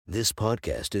This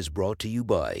podcast is brought to you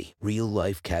by Real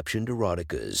Life Captioned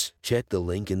Eroticas. Check the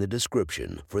link in the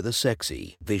description for the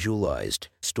sexy, visualized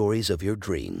stories of your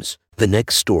dreams. The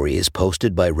next story is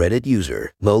posted by Reddit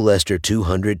user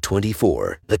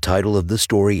Molester224. The title of the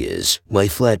story is My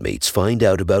Flatmates Find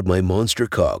Out About My Monster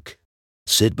Cock.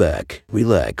 Sit back,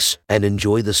 relax, and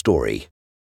enjoy the story.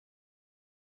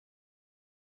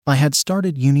 I had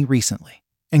started uni recently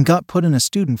and got put in a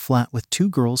student flat with two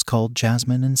girls called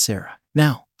Jasmine and Sarah.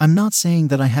 Now, I'm not saying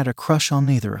that I had a crush on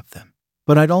either of them,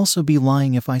 but I'd also be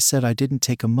lying if I said I didn't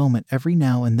take a moment every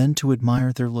now and then to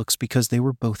admire their looks because they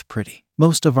were both pretty.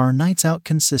 Most of our nights out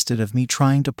consisted of me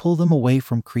trying to pull them away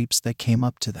from creeps that came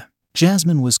up to them.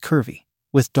 Jasmine was curvy,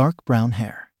 with dark brown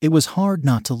hair. It was hard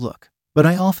not to look, but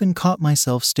I often caught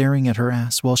myself staring at her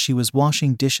ass while she was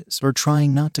washing dishes or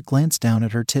trying not to glance down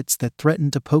at her tits that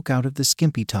threatened to poke out of the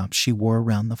skimpy tops she wore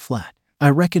around the flat. I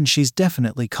reckon she's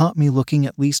definitely caught me looking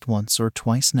at least once or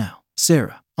twice now.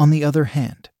 Sarah, on the other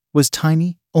hand, was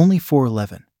tiny, only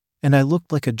 4'11", and I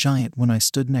looked like a giant when I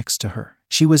stood next to her.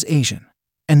 She was Asian,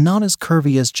 and not as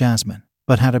curvy as Jasmine,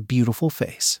 but had a beautiful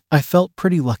face. I felt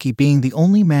pretty lucky being the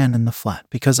only man in the flat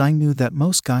because I knew that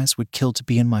most guys would kill to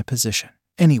be in my position.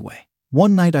 Anyway,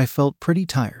 one night I felt pretty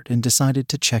tired and decided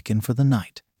to check in for the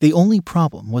night. The only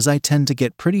problem was I tend to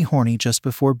get pretty horny just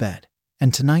before bed,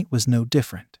 and tonight was no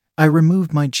different. I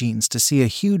removed my jeans to see a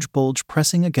huge bulge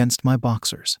pressing against my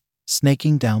boxers,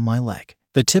 snaking down my leg.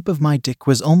 The tip of my dick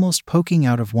was almost poking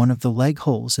out of one of the leg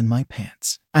holes in my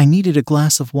pants. I needed a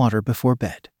glass of water before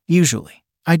bed. Usually,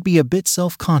 I'd be a bit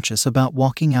self-conscious about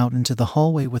walking out into the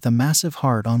hallway with a massive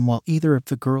hard-on while either of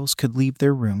the girls could leave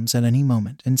their rooms at any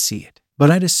moment and see it. But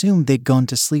I'd assumed they'd gone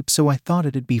to sleep, so I thought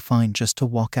it'd be fine just to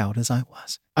walk out as I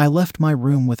was. I left my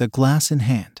room with a glass in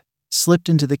hand, slipped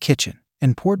into the kitchen,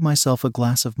 and poured myself a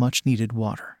glass of much-needed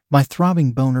water. My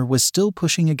throbbing boner was still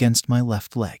pushing against my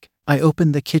left leg. I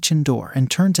opened the kitchen door and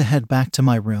turned to head back to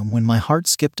my room when my heart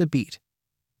skipped a beat.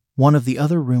 One of the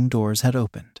other room doors had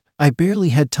opened. I barely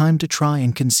had time to try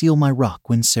and conceal my rock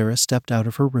when Sarah stepped out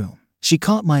of her room. She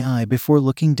caught my eye before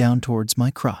looking down towards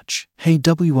my crotch. "Hey,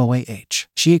 WOAH,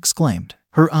 she exclaimed.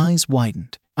 Her eyes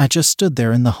widened. I just stood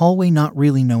there in the hallway not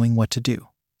really knowing what to do,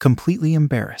 completely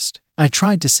embarrassed. I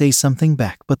tried to say something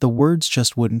back, but the words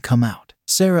just wouldn't come out.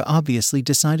 Sarah obviously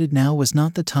decided now was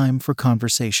not the time for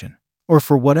conversation, or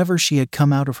for whatever she had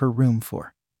come out of her room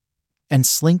for, and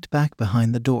slinked back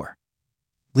behind the door,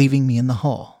 leaving me in the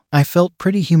hall. I felt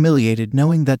pretty humiliated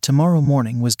knowing that tomorrow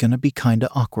morning was gonna be kinda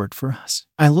awkward for us.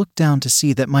 I looked down to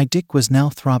see that my dick was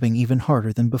now throbbing even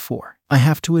harder than before. I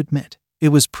have to admit, it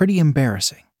was pretty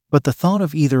embarrassing, but the thought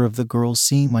of either of the girls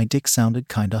seeing my dick sounded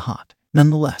kinda hot.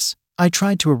 Nonetheless, I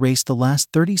tried to erase the last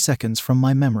 30 seconds from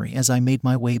my memory as I made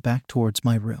my way back towards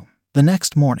my room. The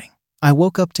next morning, I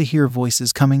woke up to hear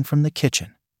voices coming from the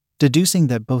kitchen, deducing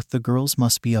that both the girls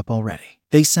must be up already.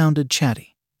 They sounded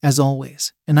chatty, as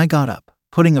always, and I got up,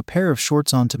 putting a pair of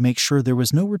shorts on to make sure there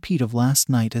was no repeat of last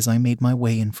night as I made my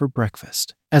way in for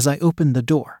breakfast. As I opened the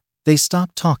door, they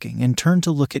stopped talking and turned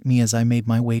to look at me as I made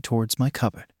my way towards my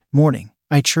cupboard. "Morning,"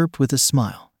 I chirped with a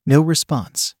smile. No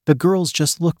response. The girls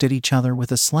just looked at each other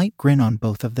with a slight grin on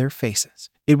both of their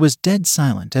faces. It was dead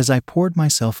silent as I poured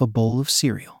myself a bowl of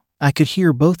cereal. I could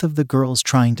hear both of the girls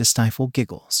trying to stifle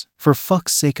giggles. For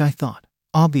fuck's sake, I thought.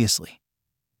 Obviously,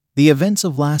 the events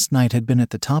of last night had been at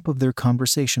the top of their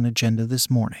conversation agenda this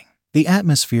morning. The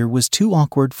atmosphere was too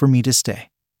awkward for me to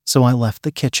stay, so I left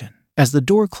the kitchen. As the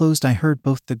door closed, I heard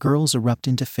both the girls erupt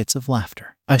into fits of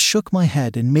laughter. I shook my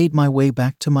head and made my way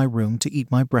back to my room to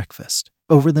eat my breakfast.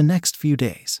 Over the next few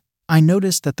days, I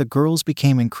noticed that the girls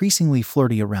became increasingly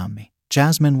flirty around me.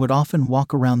 Jasmine would often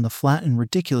walk around the flat in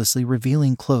ridiculously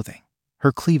revealing clothing,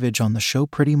 her cleavage on the show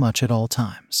pretty much at all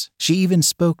times. She even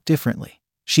spoke differently.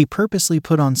 She purposely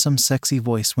put on some sexy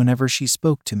voice whenever she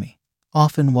spoke to me,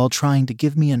 often while trying to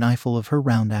give me an eyeful of her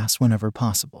round ass whenever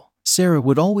possible. Sarah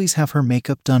would always have her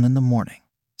makeup done in the morning,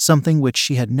 something which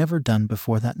she had never done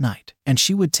before that night, and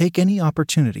she would take any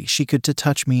opportunity she could to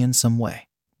touch me in some way,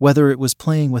 whether it was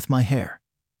playing with my hair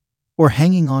or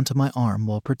hanging onto my arm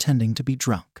while pretending to be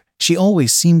drunk. She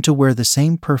always seemed to wear the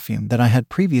same perfume that I had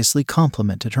previously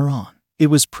complimented her on. It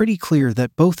was pretty clear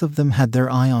that both of them had their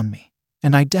eye on me,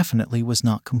 and I definitely was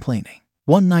not complaining.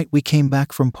 One night we came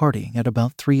back from partying at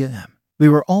about 3 a.m. We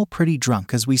were all pretty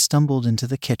drunk as we stumbled into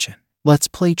the kitchen. "Let's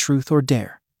play truth or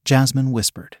dare," Jasmine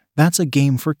whispered. "That's a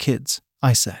game for kids,"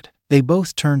 I said. They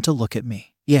both turned to look at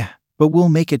me. "Yeah, but we'll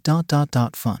make it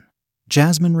fun,"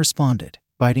 Jasmine responded,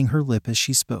 biting her lip as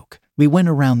she spoke. We went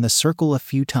around the circle a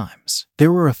few times.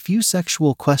 There were a few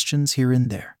sexual questions here and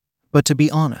there, but to be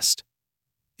honest,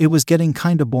 it was getting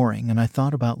kinda boring and I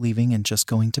thought about leaving and just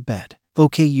going to bed.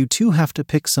 Okay, you two have to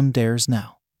pick some dares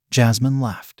now. Jasmine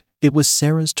laughed. It was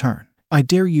Sarah's turn. I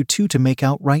dare you two to make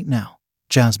out right now,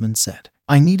 Jasmine said.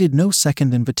 I needed no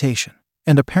second invitation,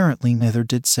 and apparently neither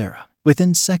did Sarah.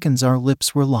 Within seconds our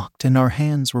lips were locked and our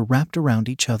hands were wrapped around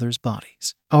each other's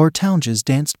bodies. Our tongues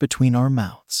danced between our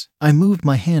mouths. I moved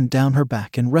my hand down her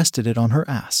back and rested it on her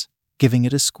ass, giving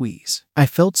it a squeeze. I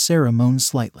felt Sarah moan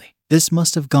slightly. This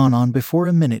must have gone on for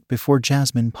a minute before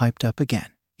Jasmine piped up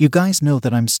again. You guys know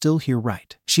that I'm still here,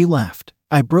 right? She laughed.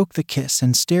 I broke the kiss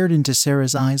and stared into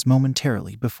Sarah's eyes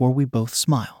momentarily before we both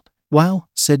smiled. Wow,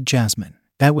 said Jasmine.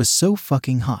 That was so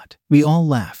fucking hot. We all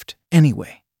laughed.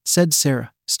 Anyway, said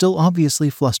Sarah, still obviously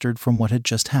flustered from what had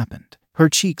just happened. Her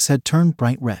cheeks had turned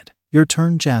bright red. Your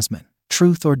turn, Jasmine.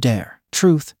 Truth or dare?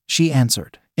 Truth, she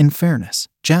answered. In fairness,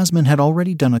 Jasmine had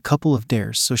already done a couple of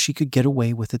dares so she could get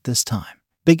away with it this time.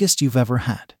 Biggest you've ever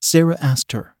had? Sarah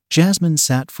asked her. Jasmine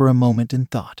sat for a moment in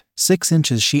thought. 6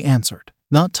 inches, she answered.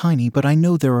 Not tiny, but I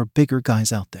know there are bigger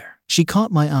guys out there. She caught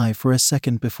my eye for a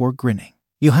second before grinning.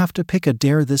 You have to pick a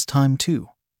dare this time too,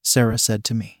 Sarah said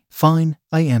to me. Fine,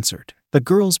 I answered. The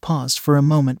girls paused for a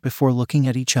moment before looking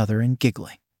at each other and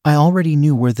giggling. I already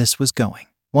knew where this was going.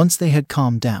 Once they had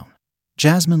calmed down,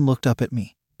 Jasmine looked up at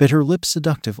me, bit her lips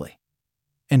seductively,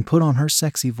 and put on her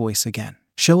sexy voice again.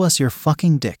 Show us your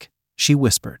fucking dick, she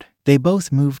whispered. They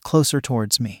both moved closer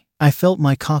towards me. I felt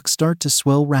my cock start to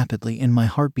swell rapidly and my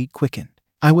heartbeat quickened.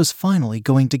 I was finally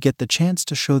going to get the chance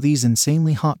to show these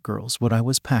insanely hot girls what I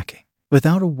was packing.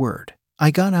 Without a word,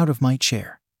 I got out of my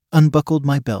chair, unbuckled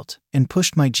my belt, and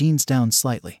pushed my jeans down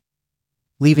slightly,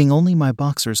 leaving only my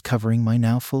boxers covering my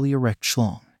now fully erect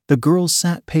schlong. The girls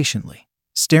sat patiently,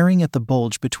 staring at the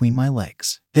bulge between my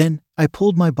legs. Then, I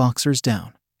pulled my boxers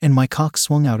down, and my cock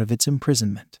swung out of its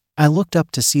imprisonment. I looked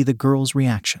up to see the girls'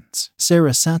 reactions.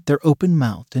 Sarah sat there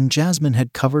open-mouthed and Jasmine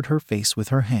had covered her face with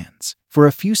her hands. For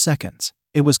a few seconds,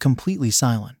 it was completely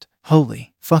silent.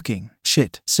 Holy fucking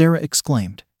shit, Sarah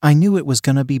exclaimed. I knew it was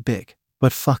gonna be big,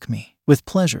 but fuck me. With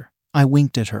pleasure, I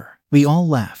winked at her. We all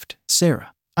laughed.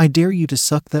 Sarah, I dare you to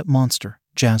suck that monster,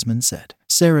 Jasmine said.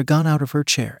 Sarah got out of her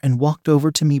chair and walked over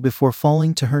to me before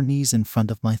falling to her knees in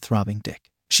front of my throbbing dick.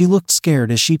 She looked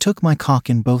scared as she took my cock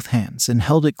in both hands and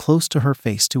held it close to her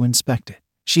face to inspect it.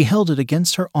 She held it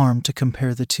against her arm to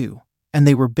compare the two, and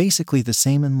they were basically the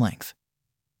same in length,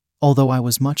 although I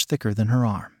was much thicker than her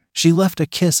arm. She left a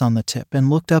kiss on the tip and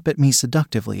looked up at me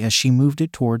seductively as she moved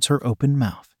it towards her open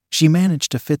mouth. She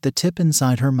managed to fit the tip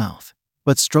inside her mouth,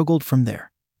 but struggled from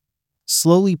there,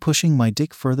 slowly pushing my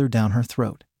dick further down her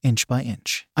throat, inch by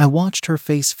inch. I watched her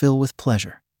face fill with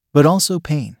pleasure, but also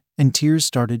pain, and tears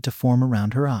started to form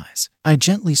around her eyes. I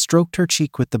gently stroked her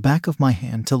cheek with the back of my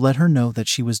hand to let her know that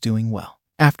she was doing well.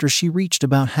 After she reached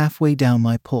about halfway down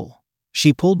my pull,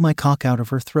 she pulled my cock out of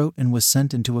her throat and was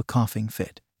sent into a coughing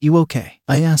fit. You okay?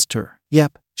 I asked her.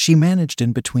 Yep, she managed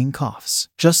in between coughs.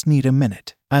 Just need a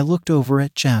minute. I looked over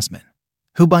at Jasmine,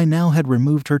 who by now had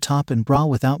removed her top and bra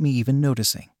without me even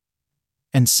noticing,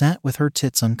 and sat with her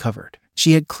tits uncovered.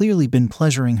 She had clearly been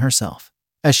pleasuring herself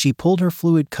as she pulled her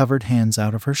fluid-covered hands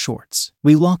out of her shorts.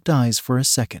 We locked eyes for a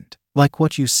second. Like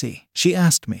what you see? She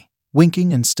asked me,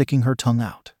 winking and sticking her tongue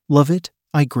out. Love it?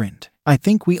 I grinned. I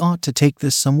think we ought to take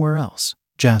this somewhere else,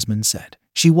 Jasmine said.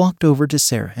 She walked over to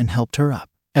Sarah and helped her up.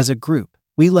 As a group,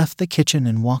 we left the kitchen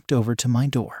and walked over to my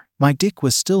door. My dick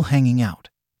was still hanging out,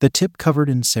 the tip covered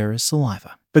in Sarah's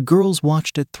saliva. The girls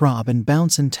watched it throb and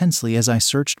bounce intensely as I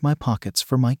searched my pockets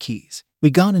for my keys. We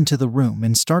got into the room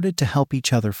and started to help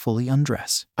each other fully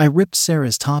undress. I ripped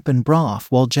Sarah's top and bra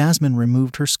off while Jasmine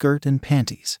removed her skirt and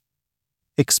panties,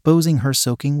 exposing her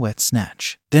soaking wet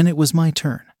snatch. Then it was my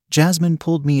turn. Jasmine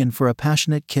pulled me in for a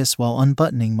passionate kiss while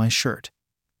unbuttoning my shirt,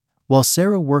 while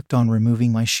Sarah worked on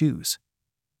removing my shoes,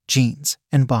 jeans,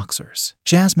 and boxers.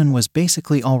 Jasmine was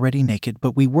basically already naked,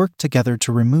 but we worked together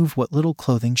to remove what little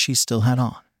clothing she still had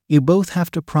on. You both have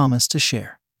to promise to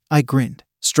share, I grinned,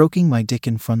 stroking my dick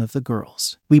in front of the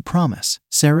girls. We promise,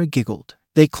 Sarah giggled.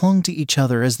 They clung to each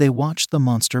other as they watched the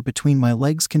monster between my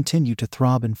legs continue to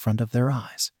throb in front of their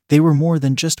eyes. They were more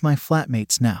than just my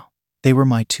flatmates now. They were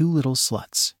my two little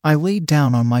sluts. I laid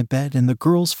down on my bed and the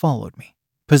girls followed me,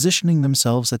 positioning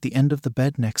themselves at the end of the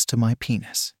bed next to my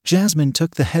penis. Jasmine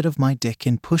took the head of my dick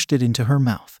and pushed it into her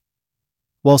mouth,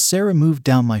 while Sarah moved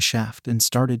down my shaft and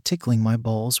started tickling my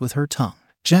balls with her tongue.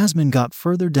 Jasmine got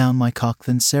further down my cock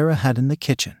than Sarah had in the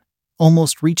kitchen,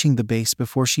 almost reaching the base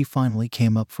before she finally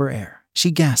came up for air. She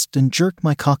gasped and jerked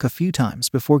my cock a few times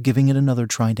before giving it another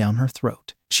try down her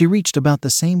throat. She reached about the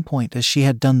same point as she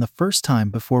had done the first time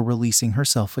before releasing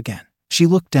herself again. She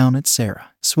looked down at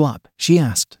Sarah. Swap, she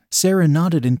asked. Sarah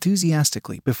nodded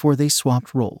enthusiastically before they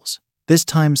swapped roles, this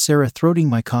time Sarah throating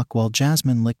my cock while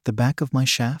Jasmine licked the back of my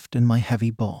shaft and my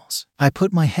heavy balls. I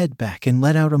put my head back and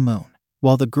let out a moan,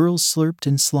 while the girls slurped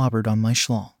and slobbered on my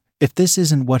schlong. If this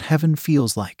isn't what heaven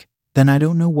feels like, then I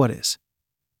don't know what is,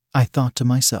 I thought to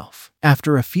myself.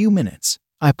 After a few minutes,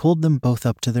 I pulled them both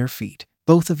up to their feet.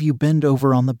 Both of you bend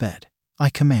over on the bed, I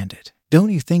commanded.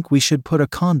 Don't you think we should put a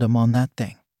condom on that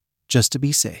thing? Just to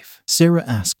be safe. Sarah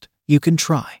asked. You can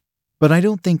try, but I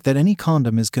don't think that any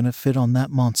condom is gonna fit on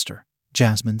that monster,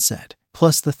 Jasmine said.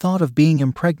 Plus the thought of being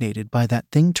impregnated by that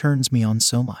thing turns me on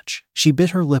so much. She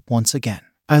bit her lip once again.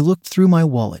 I looked through my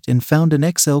wallet and found an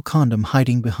XL condom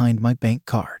hiding behind my bank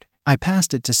card. I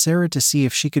passed it to Sarah to see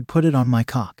if she could put it on my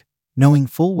cock, knowing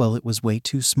full well it was way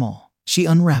too small. She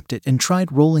unwrapped it and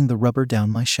tried rolling the rubber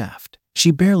down my shaft.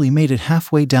 She barely made it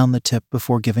halfway down the tip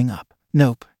before giving up.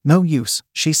 Nope, no use,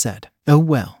 she said. Oh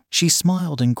well. She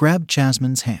smiled and grabbed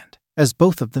Jasmine's hand, as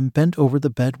both of them bent over the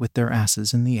bed with their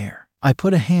asses in the air. I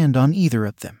put a hand on either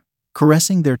of them,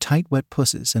 caressing their tight wet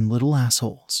pussies and little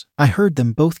assholes. I heard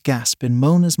them both gasp and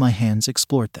moan as my hands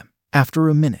explored them. After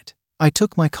a minute, I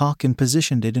took my cock and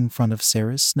positioned it in front of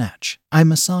Sarah's snatch. I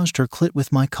massaged her clit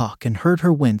with my cock and heard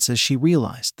her wince as she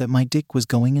realized that my dick was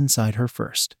going inside her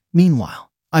first.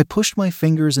 Meanwhile, I pushed my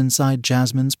fingers inside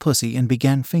Jasmine's pussy and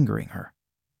began fingering her,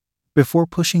 before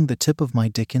pushing the tip of my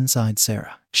dick inside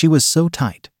Sarah. She was so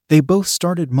tight, they both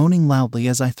started moaning loudly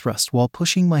as I thrust while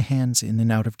pushing my hands in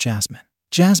and out of Jasmine.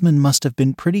 Jasmine must have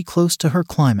been pretty close to her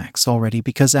climax already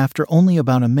because after only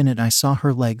about a minute I saw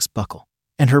her legs buckle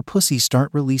and her pussy start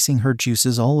releasing her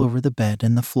juices all over the bed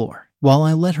and the floor. While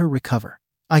I let her recover,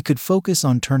 I could focus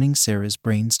on turning Sarah's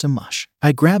brains to mush.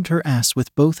 I grabbed her ass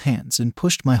with both hands and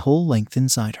pushed my whole length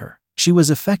inside her. She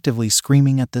was effectively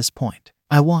screaming at this point.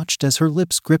 I watched as her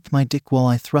lips gripped my dick while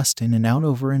I thrust in and out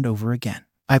over and over again.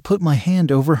 I put my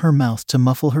hand over her mouth to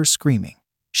muffle her screaming.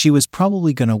 She was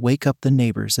probably gonna wake up the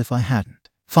neighbors if I hadn't.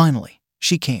 Finally,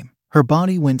 she came. Her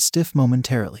body went stiff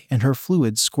momentarily and her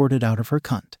fluids squirted out of her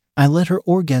cunt. I let her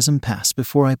orgasm pass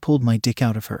before I pulled my dick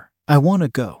out of her. I wanna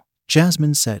go,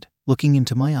 Jasmine said, looking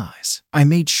into my eyes. I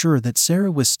made sure that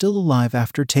Sarah was still alive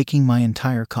after taking my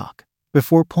entire cock,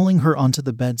 before pulling her onto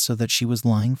the bed so that she was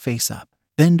lying face up.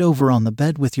 Bend over on the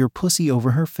bed with your pussy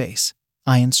over her face,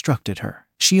 I instructed her.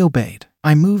 She obeyed.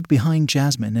 I moved behind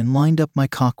Jasmine and lined up my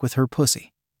cock with her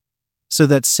pussy, so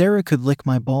that Sarah could lick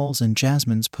my balls and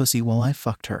Jasmine's pussy while I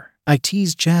fucked her. I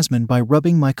teased Jasmine by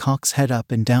rubbing my cock's head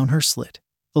up and down her slit,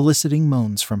 eliciting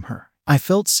moans from her. I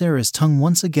felt Sarah's tongue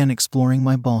once again exploring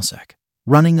my ballsack,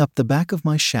 running up the back of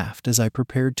my shaft as I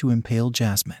prepared to impale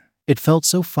Jasmine. It felt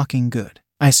so fucking good.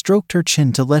 I stroked her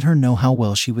chin to let her know how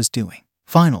well she was doing.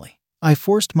 Finally, I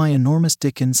forced my enormous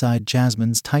dick inside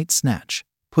Jasmine's tight snatch,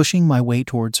 pushing my way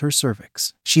towards her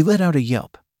cervix. She let out a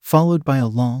yelp, followed by a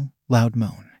long, loud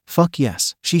moan. Fuck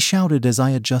yes, she shouted as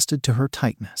I adjusted to her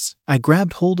tightness. I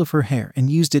grabbed hold of her hair and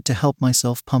used it to help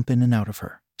myself pump in and out of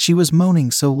her. She was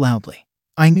moaning so loudly,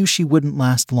 I knew she wouldn't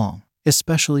last long,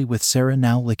 especially with Sarah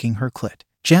now licking her clit.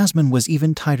 Jasmine was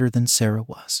even tighter than Sarah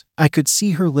was. I could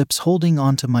see her lips holding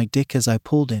onto my dick as I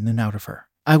pulled in and out of her.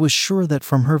 I was sure that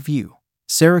from her view,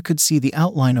 Sarah could see the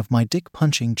outline of my dick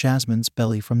punching Jasmine's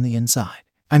belly from the inside.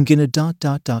 I'm gonna ...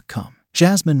 come.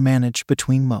 Jasmine managed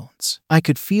between moans. I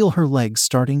could feel her legs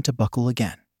starting to buckle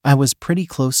again. I was pretty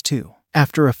close too.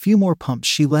 After a few more pumps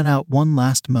she let out one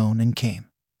last moan and came,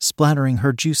 splattering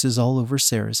her juices all over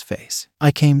Sarah's face.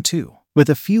 I came too. With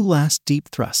a few last deep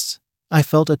thrusts, I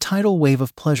felt a tidal wave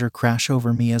of pleasure crash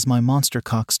over me as my monster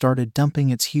cock started dumping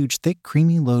its huge thick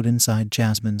creamy load inside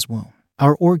Jasmine's womb.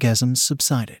 Our orgasms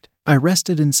subsided. I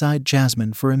rested inside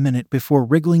Jasmine for a minute before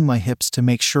wriggling my hips to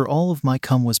make sure all of my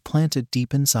cum was planted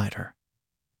deep inside her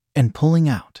and pulling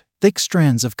out. Thick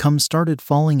strands of cum started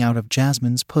falling out of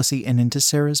Jasmine's pussy and into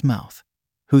Sarah's mouth,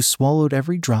 who swallowed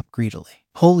every drop greedily.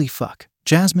 Holy fuck,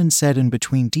 Jasmine said in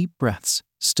between deep breaths,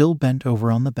 still bent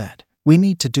over on the bed. We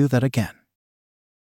need to do that again.